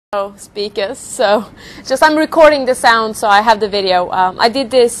Speakers, so just I'm recording the sound, so I have the video. I did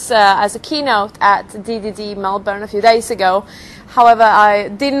this as a keynote at DDD Melbourne a few days ago. However, I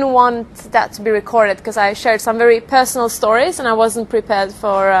didn't want that to be recorded because I shared some very personal stories and I wasn't prepared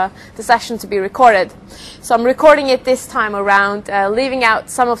for the session to be recorded. So I'm recording it this time around, leaving out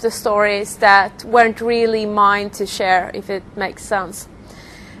some of the stories that weren't really mine to share, if it makes sense.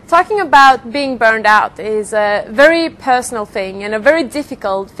 Talking about being burned out is a very personal thing and a very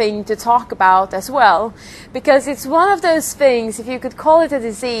difficult thing to talk about as well, because it's one of those things, if you could call it a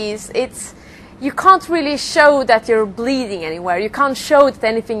disease, you can't really show that you're bleeding anywhere. You can't show that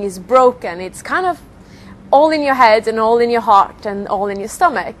anything is broken. It's kind of all in your head and all in your heart and all in your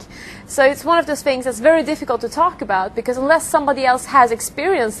stomach. So it's one of those things that's very difficult to talk about, because unless somebody else has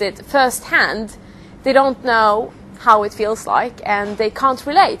experienced it firsthand, they don't know how it feels like, and they can't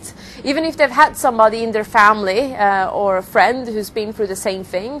relate. Even if they've had somebody in their family or a friend who's been through the same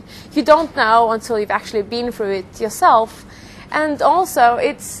thing, you don't know until you've actually been through it yourself. And also,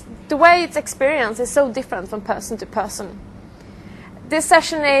 the way it's experienced is so different from person to person. This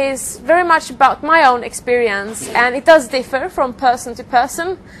session is very much about my own experience, and it does differ from person to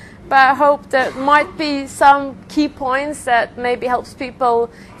person, but I hope there might be some key points that maybe helps people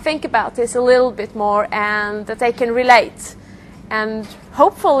think about this a little bit more and that they can relate. And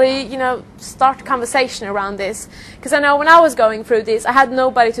hopefully, start a conversation around this. Because I know when I was going through this, I had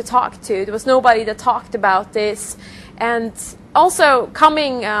nobody to talk to. There was nobody that talked about this. And also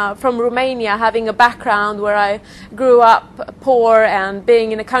coming from Romania, having a background where I grew up poor and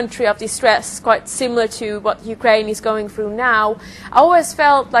being in a country of distress, quite similar to what Ukraine is going through now, I always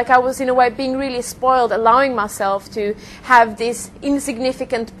felt like I was in a way being really spoiled, allowing myself to have these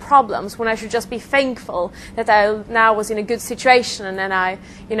insignificant problems when I should just be thankful that I now was in a good situation, and then I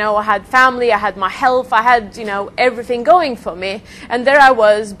had family, I had my health, I had, everything going for me, and there I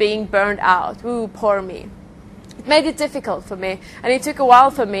was being burned out. Ooh, poor me. It made it difficult for me, and it took a while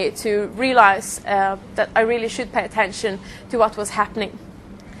for me to realize that I really should pay attention to what was happening.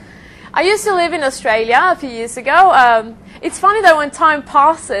 I used to live in Australia a few years ago. It's funny that when time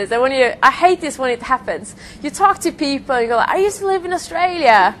passes, and I hate this when it happens, you talk to people and you go, I used to live in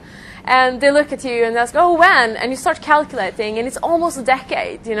Australia. And they look at you and they ask, oh, when? And you start calculating, and it's almost a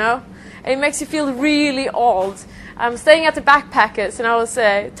decade, And it makes you feel really old. I'm staying at the Backpackers, and I was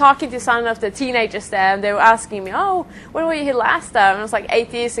talking to some of the teenagers there, and they were asking me, oh, when were you here last time? And I was like,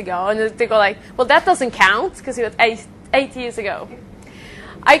 8 years ago. And they go like, well, that doesn't count, because it was eight years ago.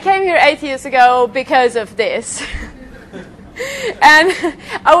 I came here 8 years ago because of this. And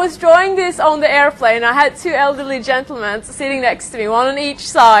I was drawing this on the airplane. I had two elderly gentlemen sitting next to me, one on each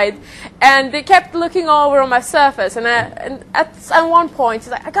side, and they kept looking over on my surface. And at one point,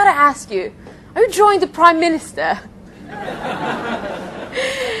 he's like, I gotta ask you, are you drawing the Prime Minister?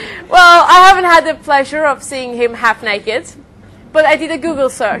 Well, I haven't had the pleasure of seeing him half naked, but I did a Google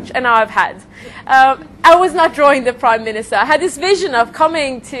search, and now I've had. I was not drawing the Prime Minister. I had this vision of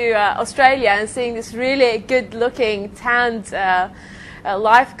coming to Australia and seeing this really good-looking, tanned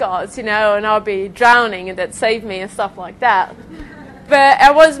lifeguards, and I'll be drowning, and they'd save me and stuff like that. But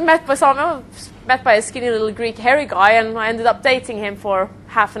I was met by a skinny little Greek hairy guy, and I ended up dating him for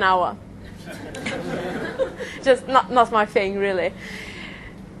half an hour. Just not my thing, really.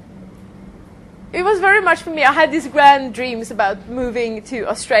 It was very much for me. I had these grand dreams about moving to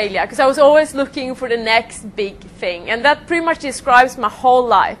Australia because I was always looking for the next big thing. And that pretty much describes my whole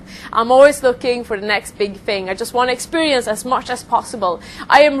life. I'm always looking for the next big thing. I just want to experience as much as possible.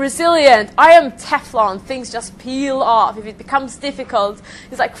 I am resilient. I am Teflon. Things just peel off. If it becomes difficult,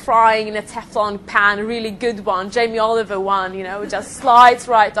 it's like frying in a Teflon pan, a really good one. Jamie Oliver one, it just slides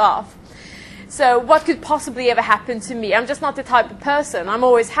right off. So what could possibly ever happen to me? I'm just not the type of person. I'm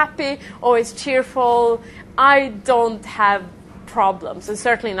always happy, always cheerful. I don't have problems, and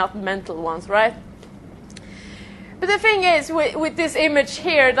certainly not mental ones, right? But the thing is, with this image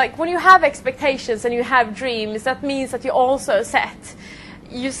here, like when you have expectations and you have dreams, that means that you also set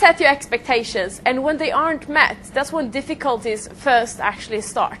your expectations, and when they aren't met, that's when difficulties first actually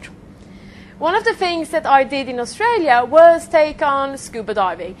start. One of the things that I did in Australia was take on scuba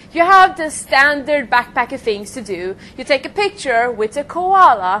diving. You have the standard backpacker things to do. You take a picture with a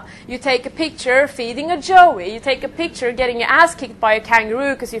koala. You take a picture feeding a joey. You take a picture getting your ass kicked by a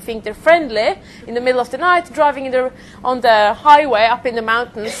kangaroo because you think they're friendly in the middle of the night, driving on the highway up in the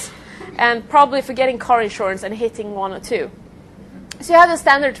mountains, and probably forgetting car insurance and hitting one or two. So you have the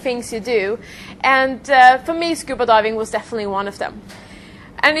standard things you do. And for me, scuba diving was definitely one of them.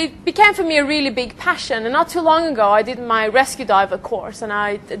 And it became for me a really big passion. And not too long ago, I did my rescue diver course, and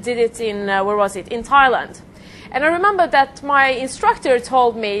I did it in, in Thailand. And I remember that my instructor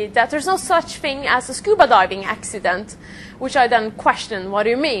told me that there's no such thing as a scuba diving accident, which I then questioned, what do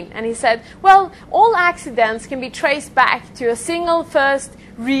you mean? And he said, well, all accidents can be traced back to a single first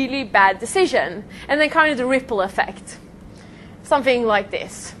really bad decision, and then kind of the ripple effect. Something like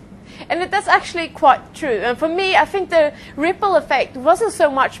this. And that's actually quite true. And for me, I think the ripple effect wasn't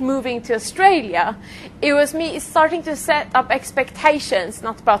so much moving to Australia. It was me starting to set up expectations,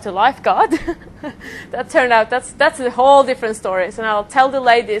 not about the lifeguard. That turned out, that's a whole different story. And I'll tell the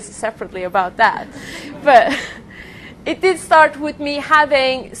ladies separately about that. But it did start with me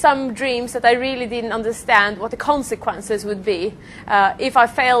having some dreams that I really didn't understand what the consequences would be if I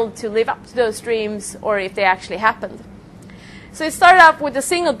failed to live up to those dreams or if they actually happened. So it started up with a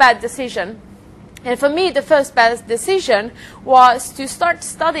single bad decision. And for me, the first bad decision was to start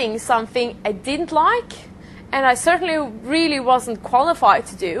studying something I didn't like, and I certainly really wasn't qualified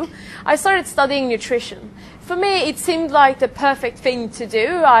to do. I started studying nutrition. For me, it seemed like the perfect thing to do.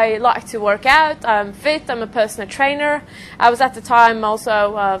 I like to work out, I'm fit, I'm a personal trainer. I was at the time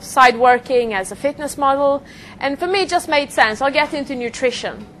also side working as a fitness model. And for me, it just made sense. I'll get into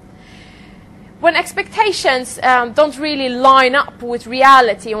nutrition. When expectations don't really line up with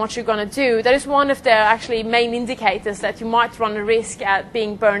reality and what you're going to do, that is one of the actually main indicators that you might run a risk at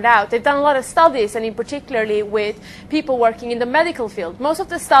being burned out. They've done a lot of studies, and in particularly with people working in the medical field. Most of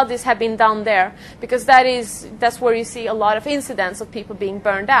the studies have been done there because that's where you see a lot of incidents of people being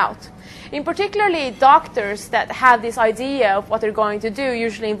burned out. In particularly doctors that have this idea of what they're going to do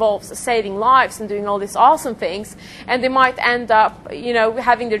usually involves saving lives and doing all these awesome things, and they might end up,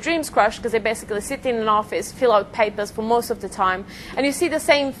 having their dreams crushed because they basically sit in an office, fill out papers for most of the time. And you see the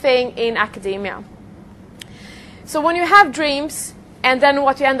same thing in academia. So when you have dreams and then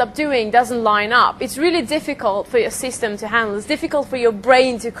what you end up doing doesn't line up, it's really difficult for your system to handle. It's difficult for your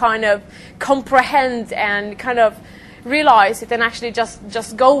brain to kind of comprehend and kind of realize it and actually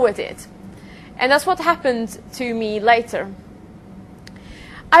just go with it. And that's what happened to me later.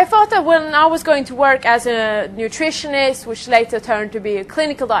 I thought that when I was going to work as a nutritionist, which later turned to be a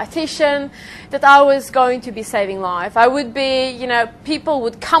clinical dietitian, that I was going to be saving life. I would be, people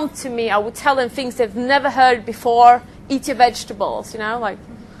would come to me, I would tell them things they've never heard before, eat your vegetables, it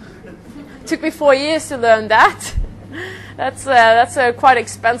took me 4 years to learn that. That's a quite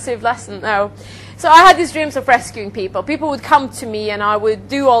expensive lesson now. So I had these dreams of rescuing people. People would come to me and I would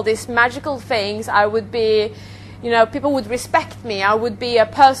do all these magical things. I would be, people would respect me. I would be a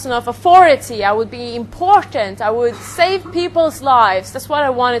person of authority. I would be important. I would save people's lives. That's what I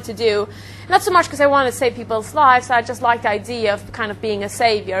wanted to do. Not so much because I wanted to save people's lives. I just liked the idea of kind of being a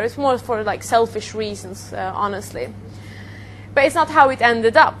savior. It's more for selfish reasons, honestly. But it's not how it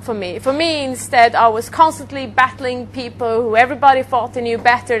ended up for me. For me, instead, I was constantly battling people who everybody thought they knew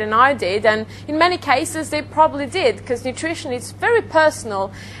better than I did. And in many cases, they probably did, because nutrition is very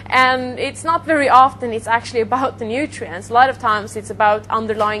personal. And it's not very often it's actually about the nutrients. A lot of times it's about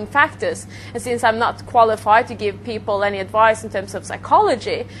underlying factors. And since I'm not qualified to give people any advice in terms of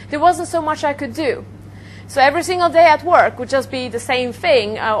psychology, there wasn't so much I could do. So every single day at work would just be the same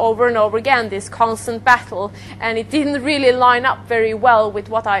thing over and over again, this constant battle. And it didn't really line up very well with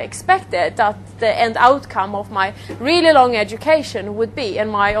what I expected that the end outcome of my really long education would be, and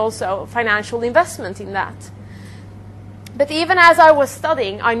my also financial investment in that. But even as I was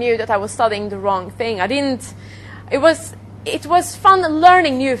studying, I knew that I was studying the wrong thing. It was fun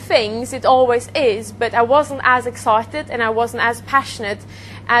learning new things, it always is, but I wasn't as excited and I wasn't as passionate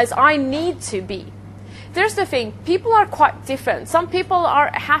as I need to be. There's the thing, people are quite different. Some people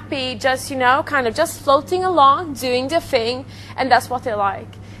are happy just, kind of just floating along, doing their thing, and that's what they like.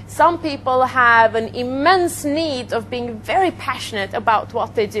 Some people have an immense need of being very passionate about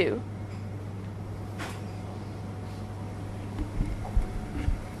what they do.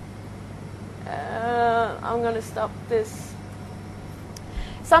 I'm going to stop this.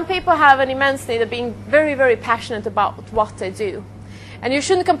 Some people have an immense need of being very, very passionate about what they do. And you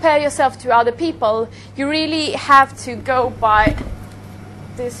shouldn't compare yourself to other people. You really have to go by...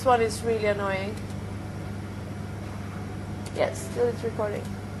 This one is really annoying. Yes, still it's recording.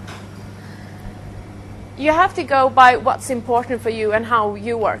 You have to go by what's important for you and how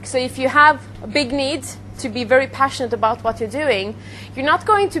you work. So if you have a big need to be very passionate about what you're doing, you're not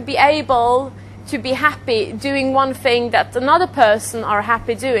going to be able to be happy doing one thing that another person are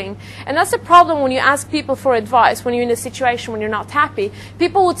happy doing. And that's the problem when you ask people for advice, when you're in a situation when you're not happy.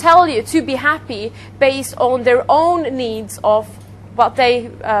 People will tell you to be happy based on their own needs of what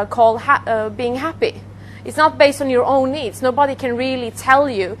they call being happy. It's not based on your own needs. Nobody can really tell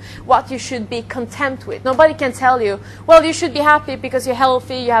you what you should be content with. Nobody can tell you, well, you should be happy because you're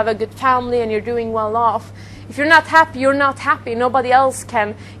healthy, you have a good family, and you're doing well off. If you're not happy, you're not happy. Nobody else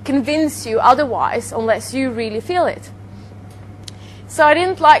can convince you otherwise unless you really feel it. So I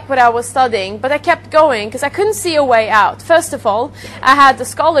didn't like what I was studying, but I kept going because I couldn't see a way out. First of all, I had the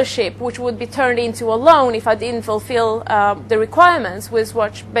scholarship, which would be turned into a loan if I didn't fulfill the requirements,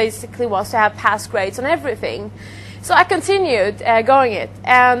 which basically was to have pass grades on everything. So I continued going it,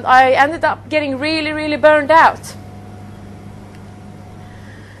 and I ended up getting really, really burned out.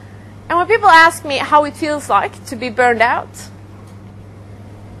 And when people ask me how it feels like to be burned out,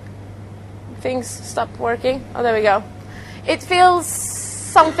 things stopped working. Oh, there we go. It feels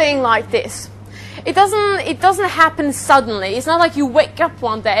something like this. It doesn't happen suddenly. It's not like you wake up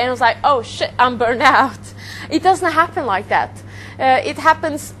one day and it's like, oh shit, I'm burned out. It doesn't happen like that. It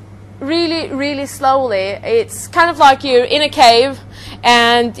happens really, really slowly. It's kind of like you're in a cave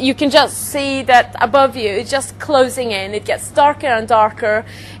and you can just see that above you it's just closing in. It gets darker and darker,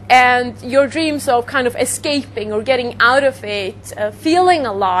 and your dreams of kind of escaping or getting out of it, feeling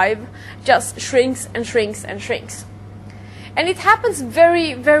alive, just shrinks and shrinks and shrinks. And it happens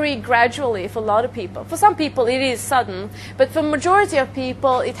very, very gradually for a lot of people. For some people it is sudden, but for the majority of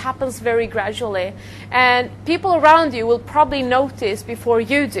people it happens very gradually. And people around you will probably notice before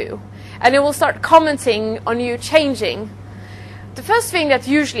you do. And they will start commenting on you changing. The first thing that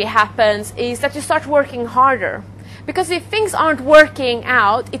usually happens is that you start working harder. Because if things aren't working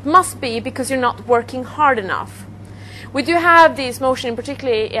out, it must be because you're not working hard enough. We do have this motion,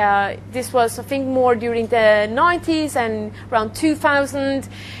 particularly, this was I think more during the 90s and around 2000,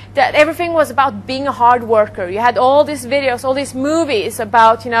 that everything was about being a hard worker. You had all these videos, all these movies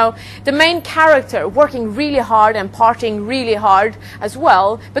about, the main character working really hard and partying really hard as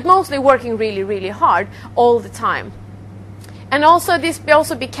well, but mostly working really, really hard all the time. And also this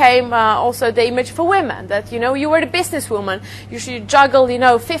also became also the image for women, that, you were the businesswoman. You should juggle,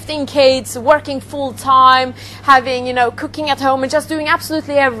 15 kids, working full time, having, cooking at home and just doing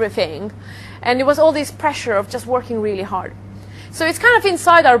absolutely everything. And it was all this pressure of just working really hard. So it's kind of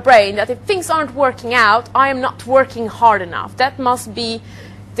inside our brain that if things aren't working out, I am not working hard enough. That must be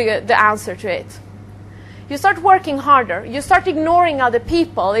the answer to it. You start working harder. You start ignoring other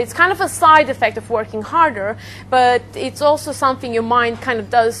people. It's kind of a side effect of working harder, but it's also something your mind kind of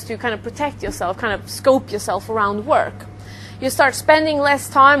does to kind of protect yourself, kind of scope yourself around work. You start spending less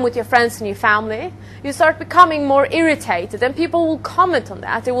time with your friends and your family. You start becoming more irritated, and people will comment on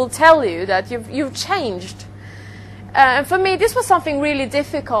that. They will tell you that you've changed. And for me, this was something really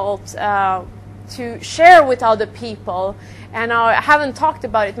difficult to share with other people, and I haven't talked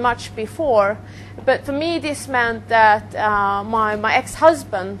about it much before. But for me, this meant that my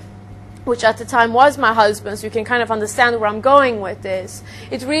ex-husband, which at the time was my husband, so you can kind of understand where I'm going with this,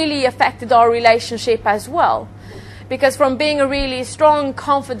 it really affected our relationship as well. Because from being a really strong,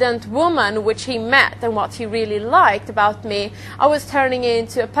 confident woman, which he met and what he really liked about me, I was turning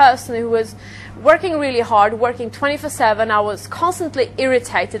into a person who was working really hard, working 24/7. I was constantly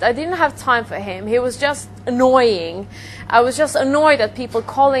irritated. I didn't have time for him. He was just annoying. I was just annoyed at people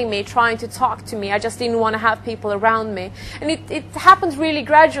calling me, trying to talk to me. I just didn't want to have people around me. And it happened really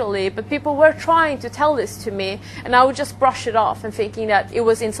gradually, but people were trying to tell this to me, and I would just brush it off and thinking that it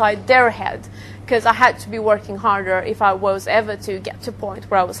was inside their head, because I had to be working harder if I was ever to get to a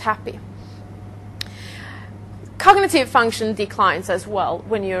point where I was happy. Cognitive function declines as well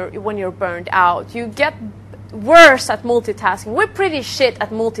when you're burned out. You get worse at multitasking. We're pretty shit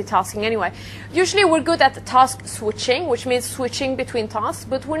at multitasking anyway. Usually we're good at task switching, which means switching between tasks,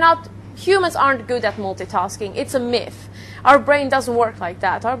 but humans aren't good at multitasking. It's a myth. Our brain doesn't work like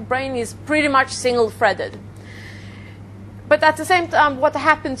that. Our brain is pretty much single-threaded. But at the same time, what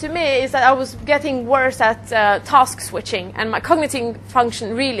happened to me is that I was getting worse at task switching, and my cognitive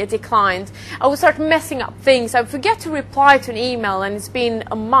function really declined. I would start messing up things. I would forget to reply to an email, and it's been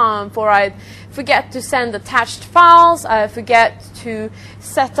a month, or I'd forget to send attached files. I forget to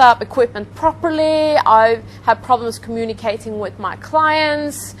set up equipment properly. I have problems communicating with my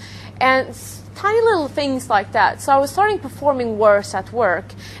clients, and tiny little things like that. So I was starting performing worse at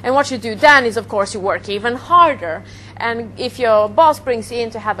work. And what you do then is, of course, you work even harder. And if your boss brings you in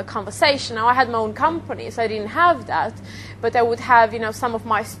to have a conversation, now I had my own company, so I didn't have that. But I would have, some of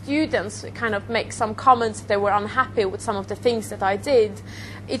my students kind of make some comments that they were unhappy with some of the things that I did.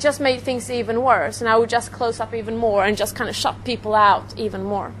 It just made things even worse. And I would just close up even more and just kind of shut people out even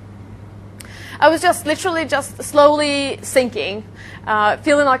more. I was just literally just slowly sinking,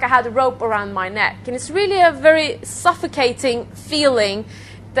 feeling like I had a rope around my neck. And it's really a very suffocating feeling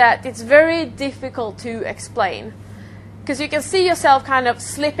that it's very difficult to explain. Because you can see yourself kind of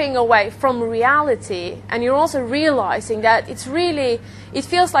slipping away from reality, and you're also realizing that it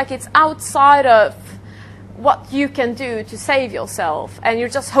feels like it's outside of what you can do to save yourself, and you're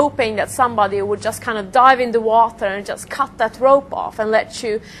just hoping that somebody would just kind of dive in the water and just cut that rope off and let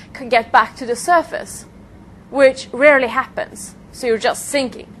you get back to the surface, which rarely happens. So you're just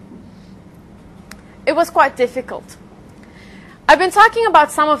sinking. It was quite difficult. I've been talking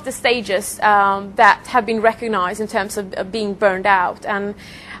about some of the stages that have been recognized in terms of being burned out, and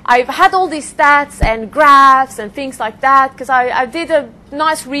I've had all these stats and graphs and things like that because I did a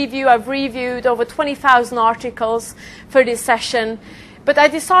nice review. I've reviewed over 20,000 articles for this session, but I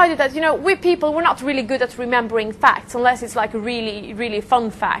decided that, you know, we people, we're not really good at remembering facts unless it's like a really, really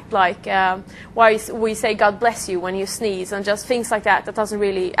fun fact, like why we say God bless you when you sneeze, and just things like that doesn't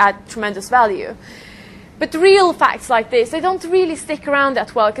really add tremendous value. But real facts like this, they don't really stick around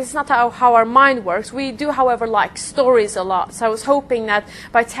that well because it's not how our mind works. We do, however, like stories a lot. So I was hoping that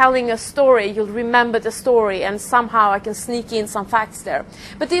by telling a story, you'll remember the story and somehow I can sneak in some facts there.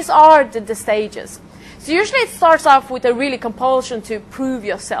 But these are the stages. So usually it starts off with a really compulsion to prove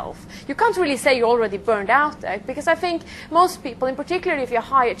yourself. You can't really say you're already burned out there because I think most people, in particular if you're a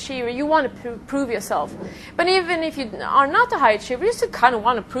high achiever, you want to prove yourself. But even if you are not a high achiever, you still kind of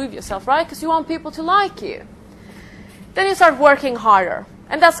want to prove yourself, right? Because you want people to like you. Then you start working harder.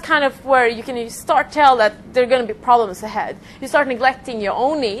 And that's kind of where you start tell that there are going to be problems ahead. You start neglecting your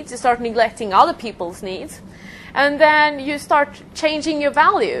own needs. You start neglecting other people's needs. And then you start changing your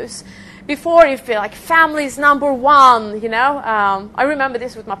values. Before you feel like family is number one, you know. I remember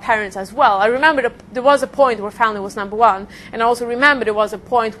this with my parents as well. I remember there was a point where family was number one. And I also remember there was a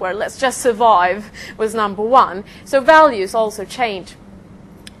point where let's just survive was number one. So values also change.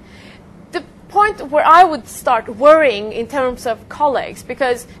 The point where I would start worrying in terms of colleagues,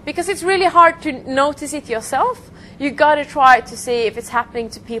 because it's really hard to notice it yourself. You got to try to see if it's happening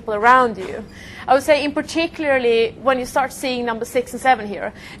to people around you. I would say in particularly when you start seeing number 6 and 7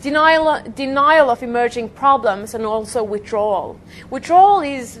 here, denial of emerging problems and also withdrawal. Withdrawal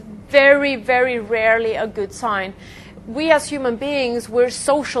is very, very rarely a good sign. We as human beings, we're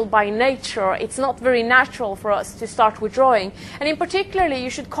social by nature. It's not very natural for us to start withdrawing. And in particularly,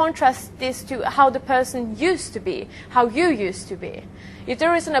 you should contrast this to how the person used to be, how you used to be. If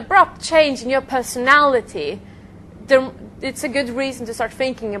there is an abrupt change in your personality, it's a good reason to start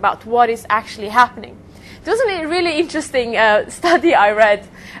thinking about what is actually happening. There was a really interesting study I read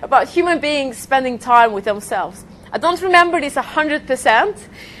about human beings spending time with themselves. I don't remember this 100%,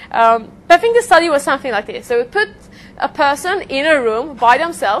 but I think the study was something like this. So we put a person in a room by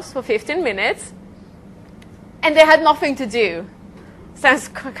themselves for 15 minutes, and they had nothing to do. Sounds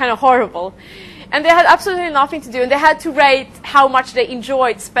kind of horrible. And they had absolutely nothing to do, and they had to rate how much they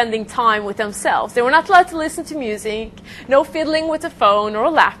enjoyed spending time with themselves. They were not allowed to listen to music, no fiddling with a phone or a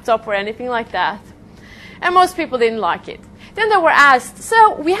laptop or anything like that. And most people didn't like it. Then they were asked,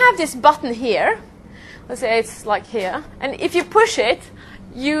 so we have this button here. Let's say it's like here. And if you push it,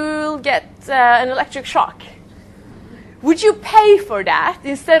 you'll get an electric shock. Would you pay for that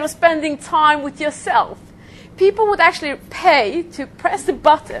instead of spending time with yourself? People would actually pay to press the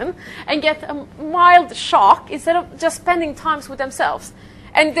button and get a mild shock instead of just spending time with themselves.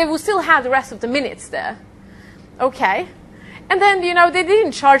 And they will still have the rest of the minutes there. Okay. And then, you know, they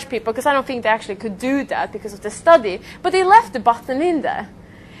didn't charge people because I don't think they actually could do that because of the study. But they left the button in there.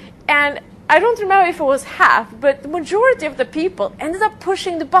 And I don't remember if it was half, but the majority of the people ended up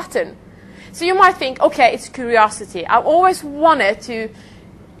pushing the button. So you might think, okay, it's curiosity. I always wanted to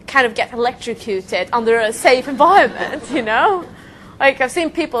kind of get electrocuted under a safe environment, you know? Like, I've seen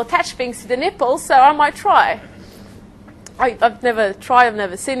people attach things to the nipples, so I might try. I've never tried, I've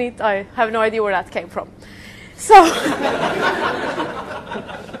never seen it, I have no idea where that came from. So,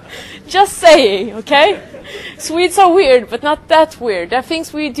 just saying, okay? Swedes are weird, but not that weird. There are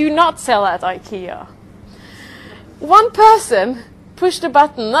things we do not sell at IKEA. One person pushed the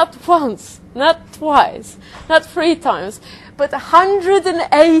button not once, not twice, not 3 times, but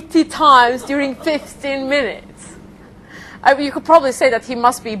 180 times during 15 minutes. You could probably say that he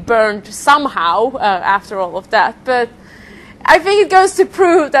must be burned somehow after all of that, but I think it goes to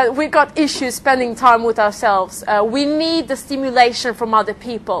prove that we've got issues spending time with ourselves. We need the stimulation from other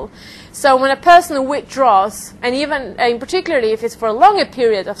people. So when a person withdraws, and even particularly if it's for a longer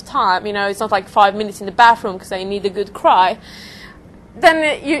period of time, you know, it's not like 5 minutes in the bathroom because they need a good cry,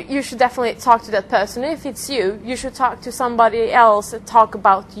 then you should definitely talk to that person. If it's you should talk to somebody else and talk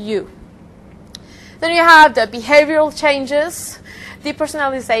about you. Then you have the behavioral changes,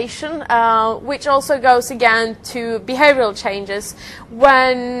 depersonalization, which also goes again to behavioral changes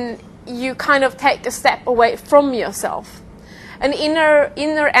when you kind of take a step away from yourself. An inner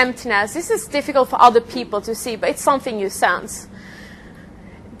emptiness. This is difficult for other people to see, but it's something you sense.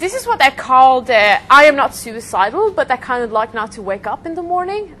 this is what I call I am not suicidal, but I kind of like not to wake up in the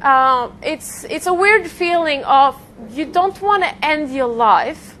morning. It's a weird feeling of you don't want to end your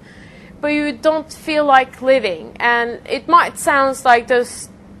life, but you don't feel like living. And it might sound like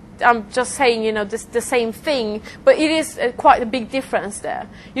I'm just saying, you know, the same thing, but it is quite a big difference there.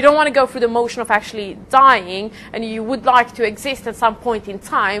 You don't want to go through the motion of actually dying, and you would like to exist at some point in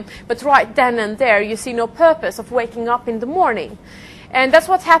time, but right then and there you see no purpose of waking up in the morning. And that's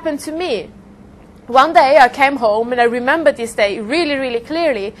what happened to me. One day I came home, and I remember this day really, really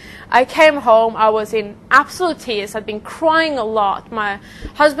clearly. I came home, I was in absolute tears, I'd been crying a lot. My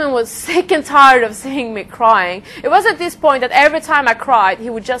husband was sick and tired of seeing me crying. It was at this point that every time I cried, he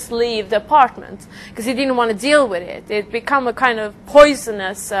would just leave the apartment, because he didn't want to deal with it. It became a kind of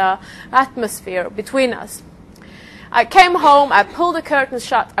poisonous atmosphere between us. I came home, I pulled the curtains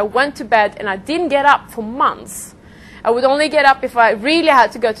shut, I went to bed, and I didn't get up for months. I would only get up if I really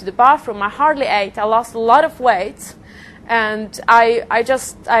had to go to the bathroom. I hardly ate. I lost a lot of weight. And I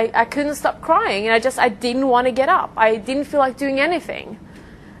couldn't stop crying. And I didn't want to get up. I didn't feel like doing anything.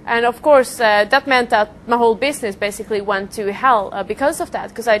 And of course, that meant that my whole business basically went to hell because of that.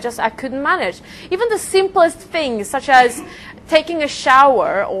 Because I couldn't manage. Even the simplest things, such as taking a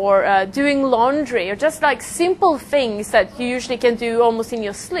shower or doing laundry, or just like simple things that you usually can do almost in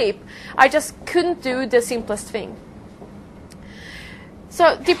your sleep, I just couldn't do the simplest thing.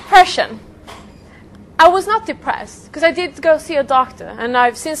 So depression. I was not depressed because I did go see a doctor,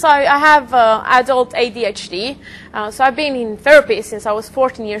 and since I have adult ADHD, so I've been in therapy since I was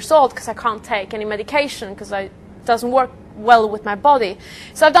 14 years old because I can't take any medication because it doesn't work well with my body.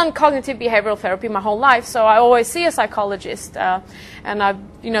 So I've done cognitive behavioral therapy my whole life, so I always see a psychologist, and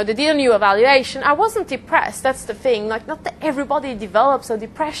they did a new evaluation. I wasn't depressed. That's the thing. Like, not that everybody develops a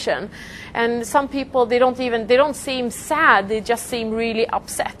depression, and some people they don't seem sad. They just seem really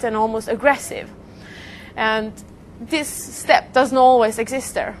upset and almost aggressive. And this step doesn't always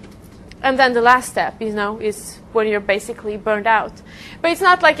exist there. And then the last step, is when you're basically burned out. But it's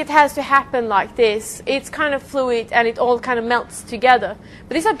not like it has to happen like this. It's kind of fluid, and it all kind of melts together.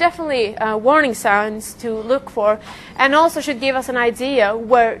 But these are definitely warning signs to look for, and also should give us an idea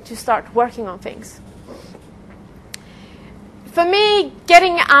where to start working on things. For me,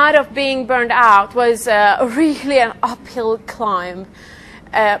 getting out of being burned out was really an uphill climb.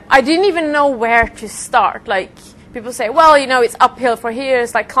 I didn't even know where to start. Like, people say, well, it's uphill for here.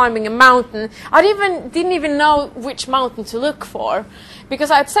 It's like climbing a mountain. I didn't even know which mountain to look for,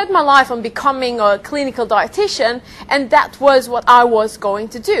 because I'd set my life on becoming a clinical dietitian, and that was what I was going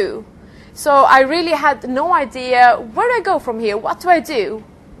to do. So I really had no idea, where do I go from here? What do I do?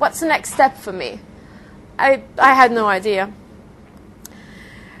 What's the next step for me? I had no idea.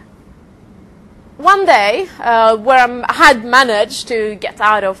 One day, where I had managed to get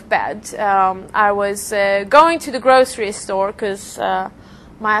out of bed, I was going to the grocery store because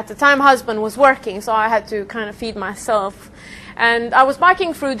my, at the time, husband was working, so I had to kind of feed myself. And I was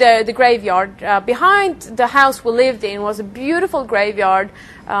biking through the graveyard. Behind the house we lived in was a beautiful graveyard,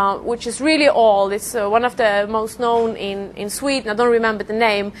 which is really old. It's one of the most known in Sweden. I don't remember the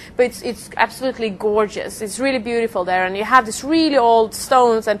name, but it's absolutely gorgeous. It's really beautiful there, and you have these really old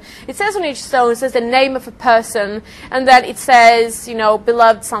stones, and it says on each stone, it says the name of a person, and then it says,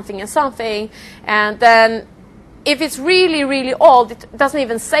 beloved something and something, and then if it's really, really old, it doesn't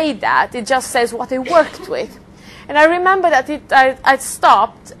even say that. It just says what they worked with. And I remember that I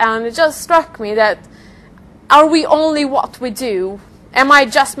stopped, and it just struck me that, are we only what we do? Am I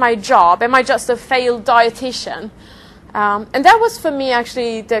just my job? Am I just a failed dietitian? And that was for me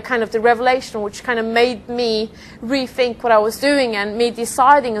actually the kind of the revelation which kind of made me rethink what I was doing, and me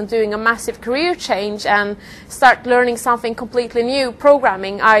deciding on doing a massive career change and start learning something completely new,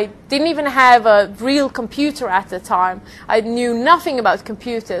 programming. I didn't even have a real computer at the time. I knew nothing about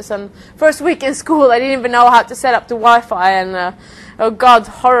computers, and first week in school I didn't even know how to set up the Wi-Fi, and oh god,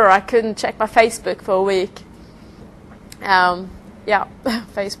 horror, I couldn't check my Facebook for a week. Yeah,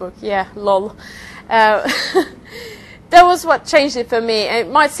 Facebook, yeah, lol. That was what changed it for me. It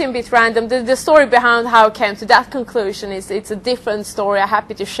might seem a bit random. The story behind how I came to that conclusion it's a different story. I'm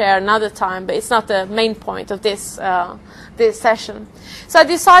happy to share another time, but it's not the main point of this session. So I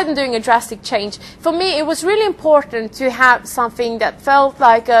decided on doing a drastic change. For me, it was really important to have something that felt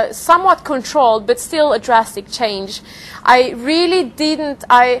like a somewhat controlled, but still a drastic change. I really didn't.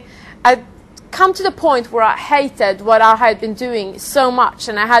 I come to the point where I hated what I had been doing so much,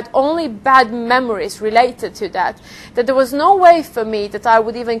 and I had only bad memories related to that there was no way for me that I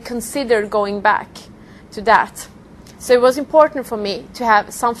would even consider going back to that. So it was important for me to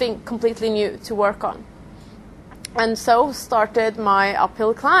have something completely new to work on. and so started my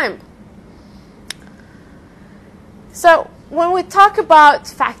uphill climb. So when we talk about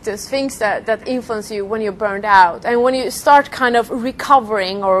factors, things that influence you when you're burned out, and when you start kind of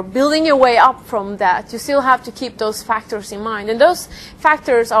recovering or building your way up from that, you still have to keep those factors in mind. And those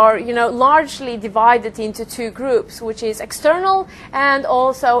factors are, largely divided into two groups, which is external and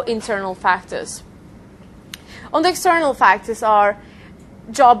also internal factors. On the external factors are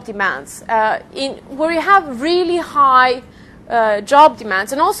job demands. Where you have really high job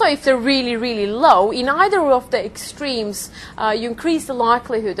demands, and also if they're really, really low, in either of the extremes, you increase the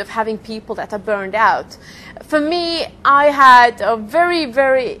likelihood of having people that are burned out. For me, I had a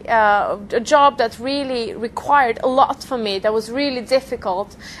a job that really required a lot from me, that was really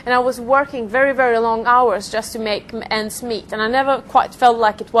difficult, and I was working very, very long hours just to make ends meet, and I never quite felt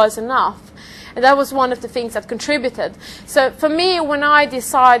like it was enough. And that was one of the things that contributed. So for me, when I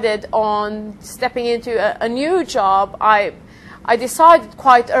decided on stepping into a new job, I decided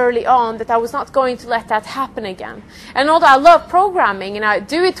quite early on that I was not going to let that happen again. And although I love programming and I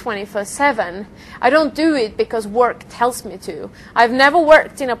do it 24/7, I don't do it because work tells me to. I've never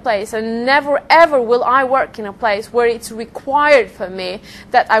worked in a place, and never ever will I work in a place where it's required for me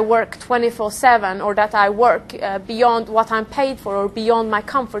that I work 24/7 or that I work beyond what I'm paid for or beyond my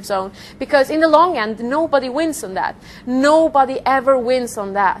comfort zone. Because in the long end, nobody wins on that. Nobody ever wins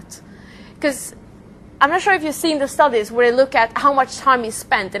on that. Because I'm not sure if you've seen the studies where they look at how much time is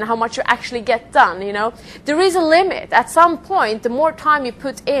spent and how much you actually get done, There is a limit. At some point, the more time you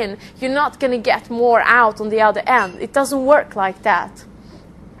put in, you're not going to get more out on the other end. It doesn't work like that.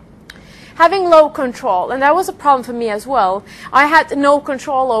 Having low control, and that was a problem for me as well. I had no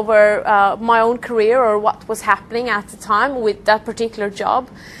control over my own career or what was happening at the time with that particular job.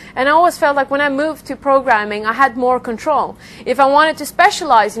 And I always felt like when I moved to programming, I had more control. If I wanted to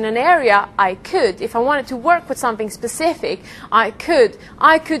specialize in an area, I could. If I wanted to work with something specific, I could.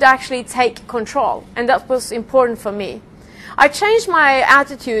 I could actually take control, and that was important for me. I changed my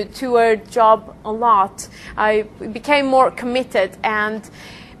attitude toward job a lot. I became more committed, and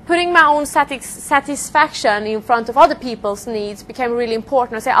putting my own satisfaction in front of other people's needs became really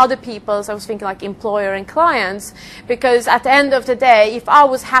important. I say other people's, I was thinking like employer and clients, because at the end of the day, if I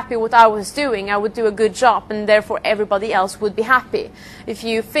was happy with what I was doing, I would do a good job, and therefore everybody else would be happy. If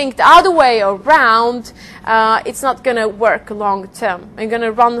you think the other way around, it's not going to work long term. You're going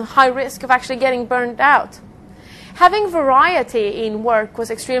to run high risk of actually getting burned out. Having variety in work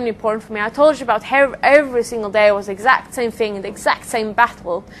was extremely important for me. I told you about how every single day was the exact same thing and the exact same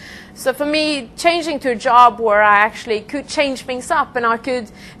battle. So for me, changing to a job where I actually could change things up and I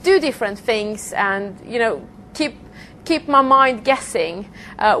could do different things and, keep my mind guessing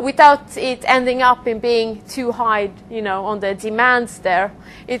without it ending up in being too high, on the demands there.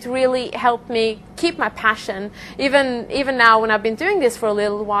 It really helped me keep my passion. Even now, when I've been doing this for a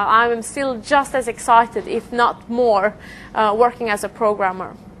little while, I'm still just as excited, if not more, working as a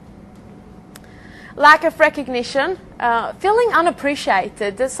programmer. Lack of recognition, feeling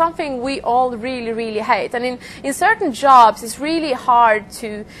unappreciated, that's something we all really, really hate. And in certain jobs, it's really hard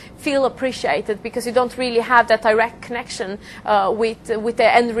to feel appreciated because you don't really have that direct connection with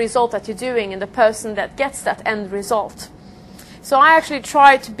the end result that you're doing and the person that gets that end result. So I actually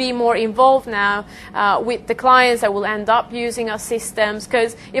try to be more involved now with the clients that will end up using our systems,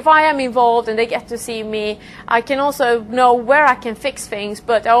 because if I am involved and they get to see me, I can also know where I can fix things,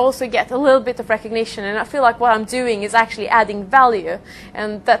 but I also get a little bit of recognition, and I feel like what I'm doing is actually adding value,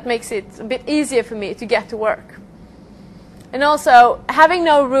 and that makes it a bit easier for me to get to work. And also, having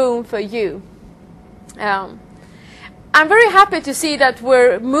no room for you. I'm very happy to see that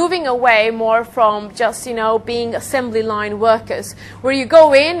we're moving away more from just, being assembly line workers, where you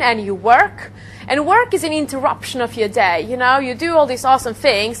go in and you work, and work is an interruption of your day. You do all these awesome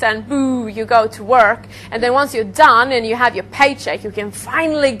things, and boo, you go to work, and then once you're done and you have your paycheck, you can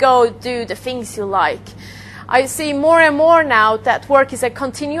finally go do the things you like. I see more and more now that work is a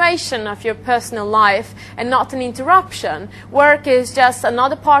continuation of your personal life and not an interruption. Work is just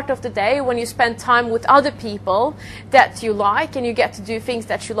another part of the day when you spend time with other people that you like and you get to do things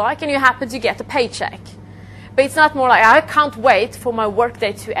that you like and you happen to get a paycheck. But it's not more like, I can't wait for my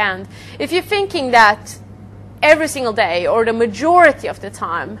workday to end. If you're thinking that every single day or the majority of the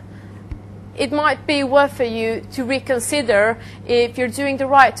time, it might be worth for you to reconsider if you're doing the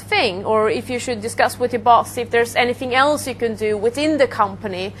right thing, or if you should discuss with your boss if there's anything else you can do within the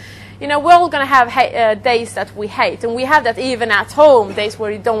company. We're all going to have days that we hate, and we have that even at home, days where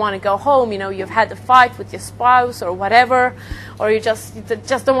you don't want to go home. You've had a fight with your spouse or whatever, or you just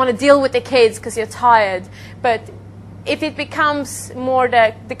don't want to deal with the kids because you're tired. But if it becomes more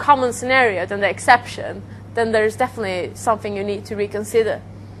the common scenario than the exception, then there's definitely something you need to reconsider.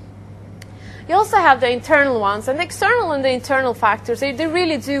 You also have the internal ones, and the external and the internal factors, they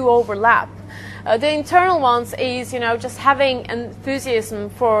really do overlap. The internal ones is, just having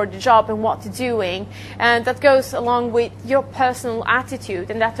enthusiasm for the job and what you're doing, and that goes along with your personal attitude,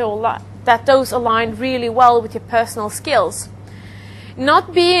 and that those align really well with your personal skills.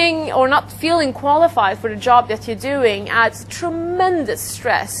 Not being or not feeling qualified for the job that you're doing adds tremendous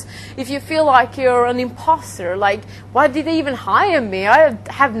stress. If you feel like you're an imposter, like, why did they even hire me? I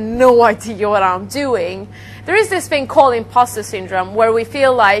have no idea what I'm doing. There is this thing called imposter syndrome, where we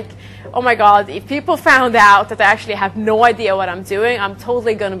feel like, oh my God, if people found out that I actually have no idea what I'm doing, I'm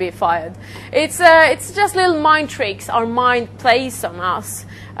totally going to be fired. It's just little mind tricks our mind plays on us.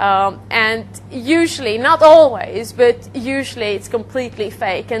 And usually, not always, but usually it's completely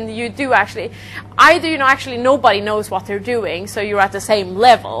fake. And you do actually, actually nobody knows what they're doing, so you're at the same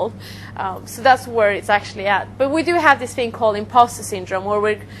level. So that's where it's actually at. But we do have this thing called imposter syndrome,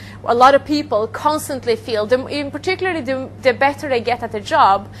 where a lot of people constantly feel, particularly the better they get at the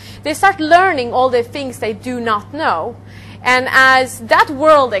job, they start learning all the things they do not know. And as that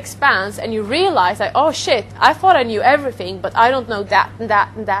world expands and you realize, like, oh shit, I thought I knew everything, but I don't know that and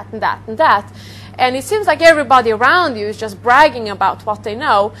that and that and that and that. And it seems like everybody around you is just bragging about what they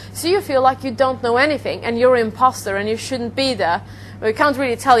know, so you feel like you don't know anything and you're an imposter and you shouldn't be there. But you can't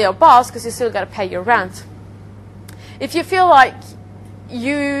really tell your boss because you still got to pay your rent. If you feel like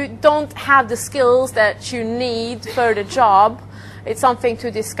you don't have the skills that you need for the job, it's something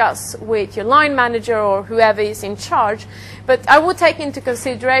to discuss with your line manager or whoever is in charge. But I would take into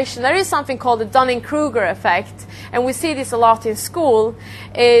consideration, there is something called the Dunning-Kruger effect, and we see this a lot in school,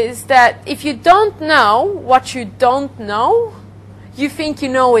 is that if you don't know what you don't know, you think you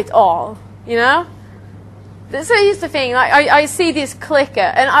know it all, So here's the thing, I see this clicker,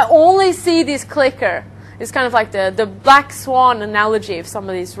 and I only see this clicker. It's kind of like the black swan analogy, if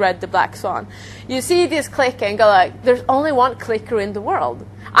somebody's read The Black Swan. You see this clicker and go like, there's only one clicker in the world.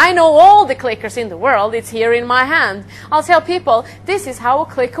 I know all the clickers in the world. It's here in my hand. I'll tell people, this is how a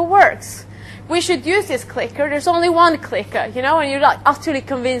clicker works. We should use this clicker. There's only one clicker, and you're like utterly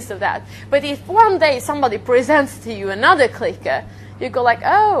convinced of that. But if one day somebody presents to you another clicker, you go like,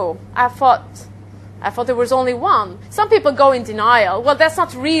 oh, I thought there was only one. Some people go in denial. Well, that's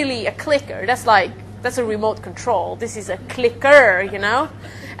not really a clicker. That's a remote control. This is a clicker,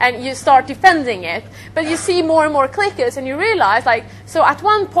 and you start defending it. But you see more and more clickers, and you realize, so at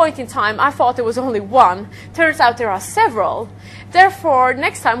one point in time, I thought there was only one. Turns out there are several. Therefore,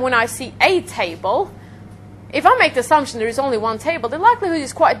 next time when I see a table, if I make the assumption there is only one table, the likelihood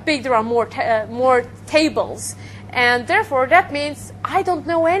is quite big there are more tables. And therefore, that means I don't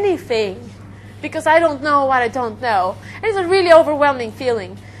know anything, because I don't know what I don't know. And it's a really overwhelming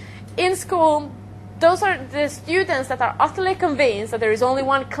feeling. In school, those are the students that are utterly convinced that there is only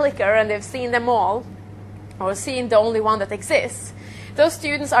one clicker and they've seen them all, or seen the only one that exists. Those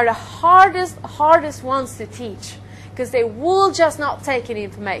students are the hardest ones to teach, because they will just not take in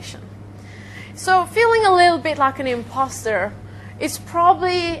information. So feeling a little bit like an imposter is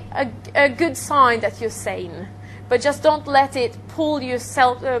probably a good sign that you're sane. But just don't let it pull you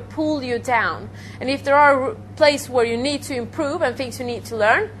down. And if there are places where you need to improve and things you need to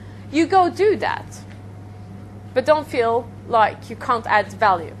learn, you go do that. But don't feel like you can't add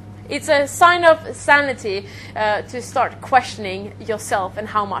value. It's a sign of sanity to start questioning yourself and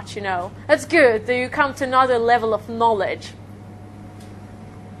how much you know. That's good, that you come to another level of knowledge.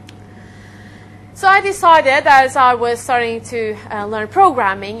 So I decided, as I was starting to learn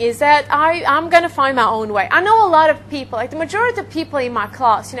programming, is that I'm going to find my own way. I know a lot of people, like the majority of people in my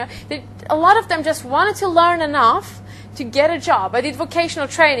class, a lot of them just wanted to learn enough to get a job. I did vocational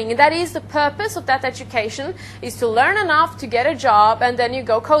training, and that is the purpose of that education, is to learn enough to get a job, and then you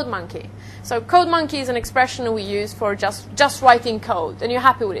go code monkey. So code monkey is an expression we use for just writing code, and you're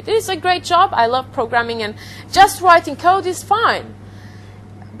happy with it. It is a great job. I love programming, and just writing code is fine.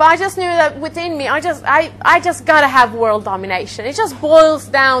 But I just knew that within me, I just gotta have world domination. It just boils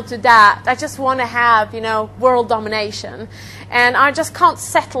down to that. I just want to have, world domination, and I just can't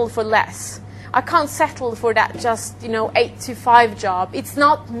settle for less. I can't settle for that just, 8 to 5 job. It's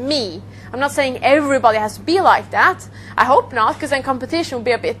not me. I'm not saying everybody has to be like that. I hope not, because then competition will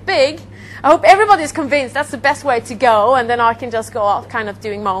be a bit big. I hope everybody's convinced that's the best way to go, and then I can just go out kind of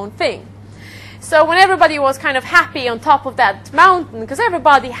doing my own thing. So when everybody was kind of happy on top of that mountain, because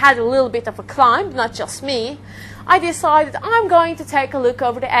everybody had a little bit of a climb, not just me, I decided I'm going to take a look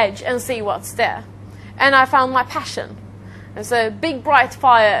over the edge and see what's there. And I found my passion. There's a big bright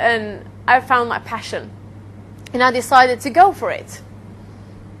fire, and I found my passion. And I decided to go for it.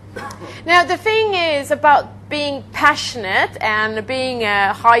 Now, the thing is about being passionate and being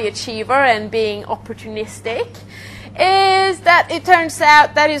a high achiever and being opportunistic is that it turns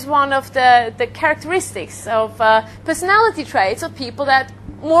out that is one of the characteristics of personality traits of people that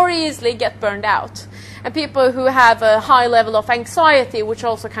more easily get burned out. And people who have a high level of anxiety, which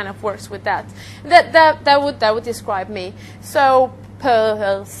also kind of works with that. That would describe me. So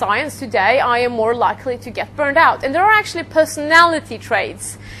per science today, I am more likely to get burned out. And there are actually personality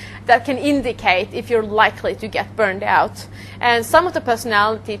traits that can indicate if you're likely to get burned out. And some of the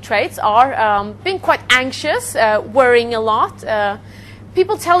personality traits are being quite anxious, worrying a lot,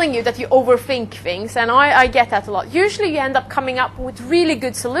 people telling you that you overthink things, and I get that a lot. Usually you end up coming up with really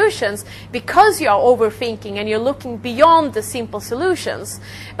good solutions because you are overthinking and you're looking beyond the simple solutions.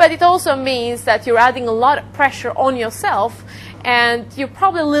 But it also means that you're adding a lot of pressure on yourself, and you're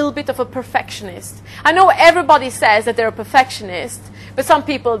probably a little bit of a perfectionist. I know everybody says that they're a perfectionist, but some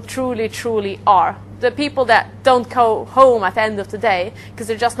people truly, truly are. The people that don't go home at the end of the day because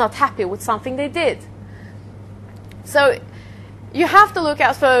they're just not happy with something they did. So you have to look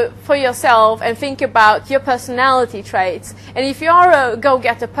out for yourself and think about your personality traits. And if you are a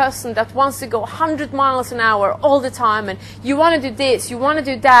go-getter person that wants to go 100 miles an hour all the time, and you want to do this, you want to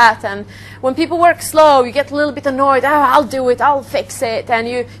do that, and when people work slow, you get a little bit annoyed, oh, I'll do it, I'll fix it, and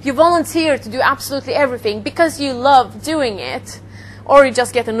you volunteer to do absolutely everything because you love doing it, or you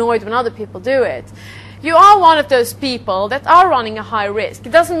just get annoyed when other people do it. You are one of those people that are running a high risk.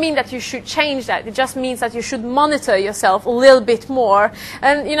 It doesn't mean that you should change that. It just means that you should monitor yourself a little bit more.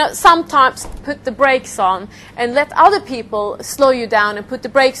 And, sometimes put the brakes on and let other people slow you down and put the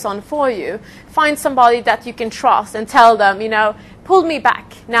brakes on for you. Find somebody that you can trust and tell them, pull me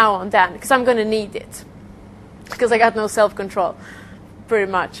back now and then because I'm going to need it. Because I got no self-control,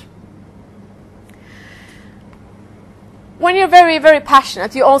 pretty much. When you're very, very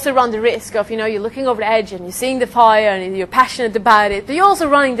passionate, you also run the risk of, you're looking over the edge and you're seeing the fire and you're passionate about it, but you're also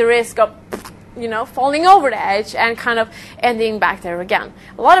running the risk of, falling over the edge and kind of ending back there again.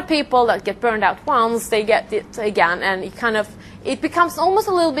 A lot of people that get burned out once, they get it again, and it becomes almost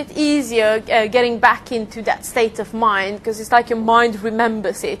a little bit easier getting back into that state of mind, because it's like your mind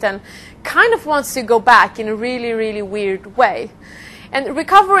remembers it and kind of wants to go back in a really, really weird way. And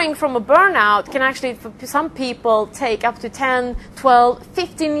recovering from a burnout can actually, for some people, take up to 10, 12,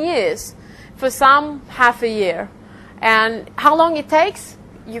 15 years. For some, half a year. And how long it takes,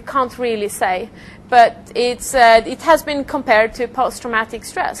 you can't really say. But it has been compared to post-traumatic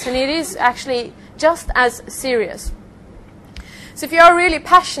stress. And it is actually just as serious. So if you are really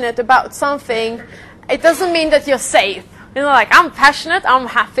passionate about something, it doesn't mean that you're safe. I'm passionate, I'm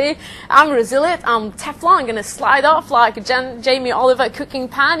happy, I'm resilient, I'm Teflon, I'm going to slide off like a Jamie Oliver cooking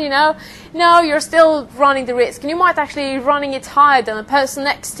pan, No, you're still running the risk. And you might actually be running it higher than the person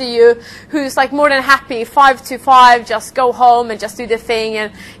next to you who's more than happy, 5 to 5, just go home and just do the thing.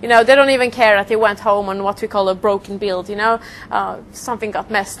 And, they don't even care that they went home on what we call a broken build, something got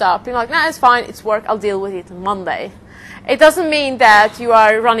messed up. You're like, nah, it's fine, it's work, I'll deal with it on Monday. It doesn't mean that you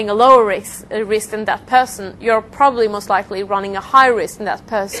are running a lower risk than that person. You're probably most likely running a high risk than that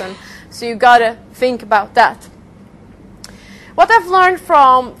person. So you got to think about that. What I've learned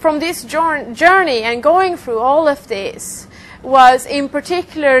from this journey and going through all of this was in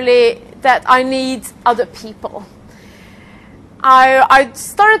particularly that I need other people. I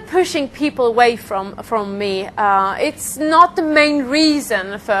started pushing people away from me. It's not the main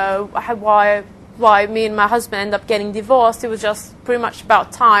reason for why me and my husband ended up getting divorced. It was just pretty much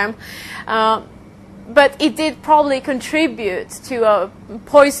about time. But it did probably contribute to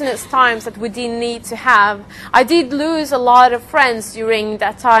poisonous times that we didn't need to have. I did lose a lot of friends during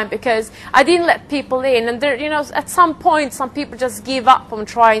that time because I didn't let people in. And there, at some point, some people just give up on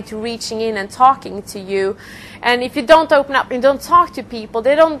trying to reaching in and talking to you. And if you don't open up and don't talk to people,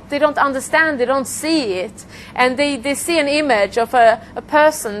 they don't understand, they don't see it. And they see an image of a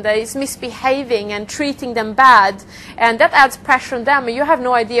person that is misbehaving and treating them bad. And that adds pressure on them, and you have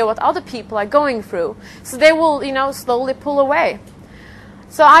no idea what other people are going through. So they will, slowly pull away.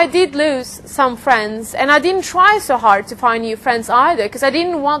 So I did lose some friends, and I didn't try so hard to find new friends either, because I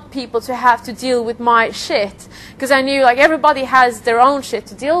didn't want people to have to deal with my shit. Because I knew, everybody has their own shit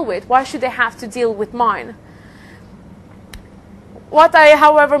to deal with. Why should they have to deal with mine? What I,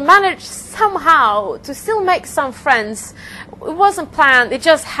 however, managed somehow to still make some friends. It wasn't planned, it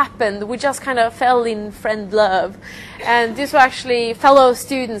just happened. We just kind of fell in friend love. And these were actually fellow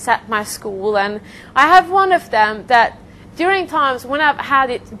students at my school. And I have one of them that during times when I've had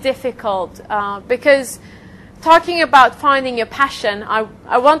it difficult, because talking about finding your passion,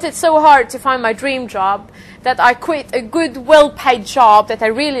 I wanted so hard to find my dream job that I quit a good, well-paid job that I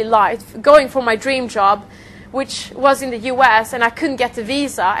really liked, going for my dream job, which was in the US, and I couldn't get a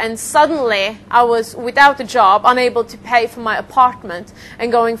visa, and suddenly I was without a job, unable to pay for my apartment,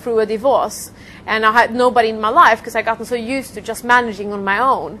 and going through a divorce. And I had nobody in my life because I gotten so used to just managing on my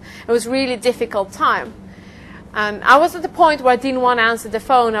own. It was a really difficult time. And I was at the point where I didn't want to answer the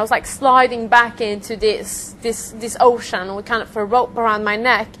phone. I was like sliding back into this ocean with kind of a rope around my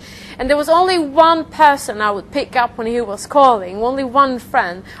neck. And there was only one person I would pick up when he was calling, only one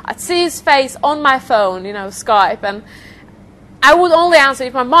friend. I'd see his face on my phone, you know, Skype, and I would only answer.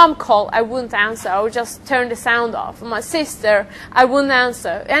 If my mom called, I wouldn't answer. I would just turn the sound off. And my sister, I wouldn't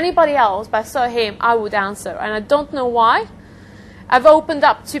answer. Anybody else, but I saw him, I would answer. And I don't know why. I've opened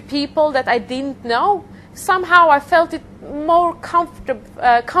up to people that I didn't know. Somehow I felt it more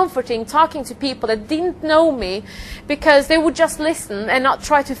comforting talking to people that didn't know me, because they would just listen and not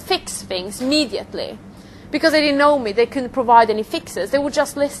try to fix things immediately. Because they didn't know me, they couldn't provide any fixes. They would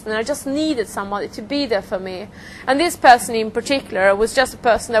just listen. I just needed somebody to be there for me. And this person in particular was just a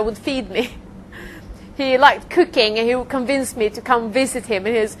person that would feed me. He liked cooking, and he would convince me to come visit him.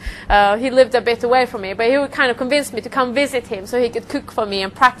 He lived a bit away from me, but he would kind of convince me to come visit him so he could cook for me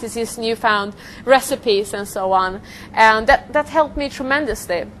and practice his newfound recipes and so on. And that helped me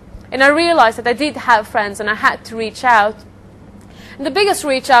tremendously. And I realized that I did have friends, and I had to reach out. And the biggest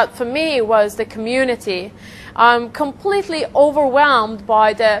reach out for me was the community. I'm completely overwhelmed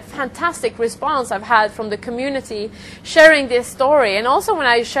by the fantastic response I've had from the community sharing this story. And also when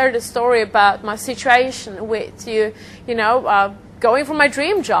I shared the story about my situation with going for my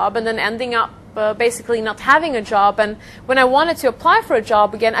dream job and then ending up basically not having a job. And when I wanted to apply for a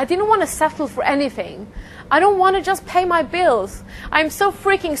job again, I didn't want to settle for anything. I don't want to just pay my bills. I'm so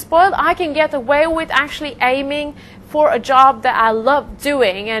freaking spoiled. I can get away with actually aiming for a job that I love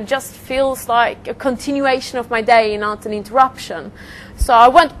doing and just feels like a continuation of my day, not an interruption. So I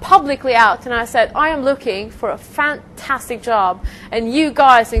went publicly out and I said, I am looking for a fantastic job, and you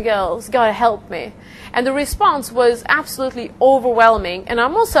guys and girls gotta help me. And the response was absolutely overwhelming. And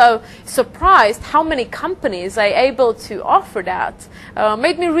I'm also surprised how many companies are able to offer that.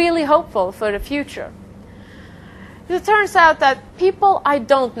 Made me really hopeful for the future. It turns out that people I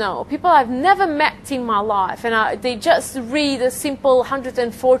don't know, people I've never met in my life, and they just read a simple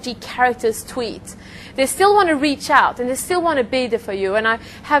 140 characters tweet. They still want to reach out, and they still want to be there for you. And I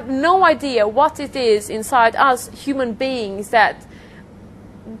have no idea what it is inside us human beings that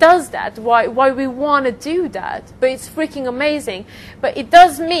does that, why we want to do that. But it's freaking amazing. But it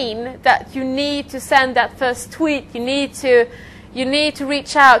does mean that you need to send that first tweet. You need to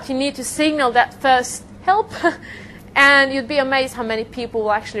reach out. You need to signal that first help. And you'd be amazed how many people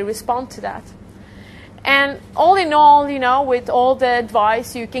will actually respond to that. And all in all, with all the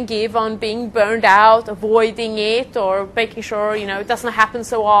advice you can give on being burned out, avoiding it, or making sure, it doesn't happen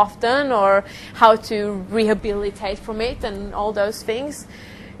so often, or how to rehabilitate from it and all those things,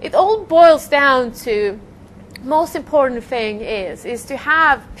 it all boils down to most important thing is to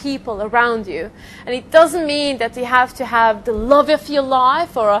have people around you. And it doesn't mean that you have to have the love of your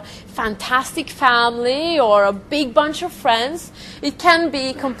life or a fantastic family or a big bunch of friends. It can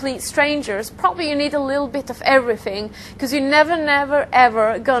be complete strangers. Probably you need a little bit of everything, because you're never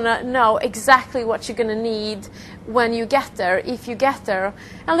ever gonna know exactly what you're gonna need when you get there, if you get there.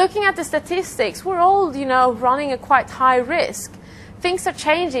 And looking at the statistics, we're all running a quite high risk. Things are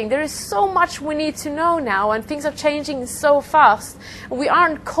changing. There is so much we need to know now, and things are changing so fast. We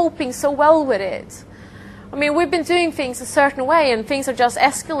aren't coping so well with it. I mean, we've been doing things a certain way, and things are just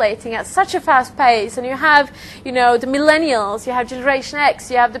escalating at such a fast pace. And you have, the millennials, you have Generation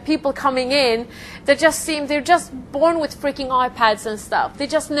X, you have the people coming in that they're just born with freaking iPads and stuff. They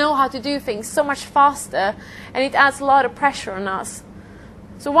just know how to do things so much faster, and it adds a lot of pressure on us.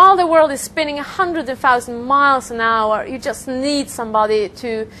 So while the world is spinning 100,000 miles an hour, you just need somebody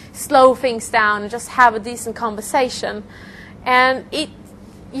to slow things down and just have a decent conversation. And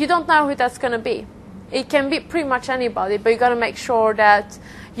you don't know who that's going to be. It can be pretty much anybody, but you got to make sure that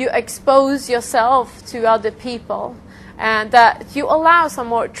you expose yourself to other people and that you allow some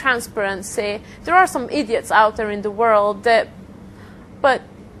more transparency. There are some idiots out there in the world but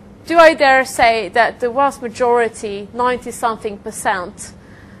do I dare say that the vast majority, 90-something%,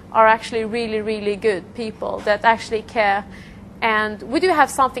 are actually really, really good people that actually care. And we do have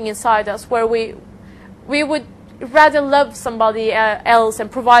something inside us where we would rather love somebody else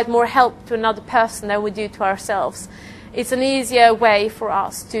and provide more help to another person than we do to ourselves. It's an easier way for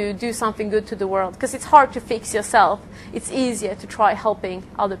us to do something good to the world, because it's hard to fix yourself. It's easier to try helping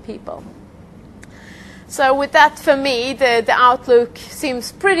other people. So with that, for me, the outlook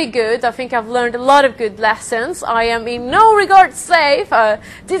seems pretty good. I think I've learned a lot of good lessons. I am in no regard safe. I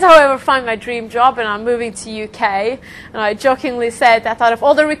did, however, find my dream job, and I'm moving to UK. And I jokingly said that out of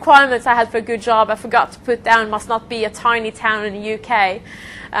all the requirements I had for a good job, I forgot to put down must not be a tiny town in the UK.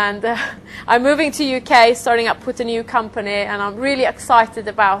 And I'm moving to UK, starting up with a new company, and I'm really excited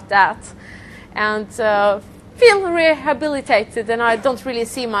about that. And feel rehabilitated, and I don't really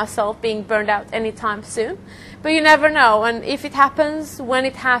see myself being burned out anytime soon. But you never know, and if it happens, when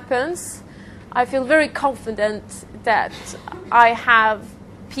it happens, I feel very confident that I have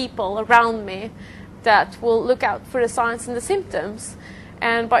people around me that will look out for the signs and the symptoms.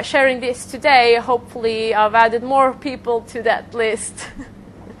 And by sharing this today, hopefully I've added more people to that list.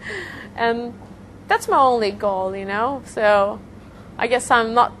 And that's my only goal, you know. So I guess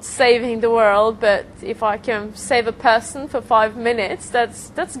I'm not saving the world, but if I can save a person for 5 minutes,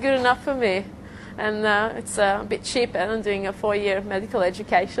 that's good enough for me. And it's a bit cheaper than doing a 4-year medical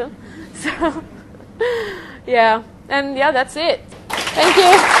education. So yeah, and yeah, that's it. Thank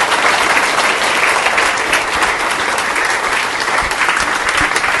you.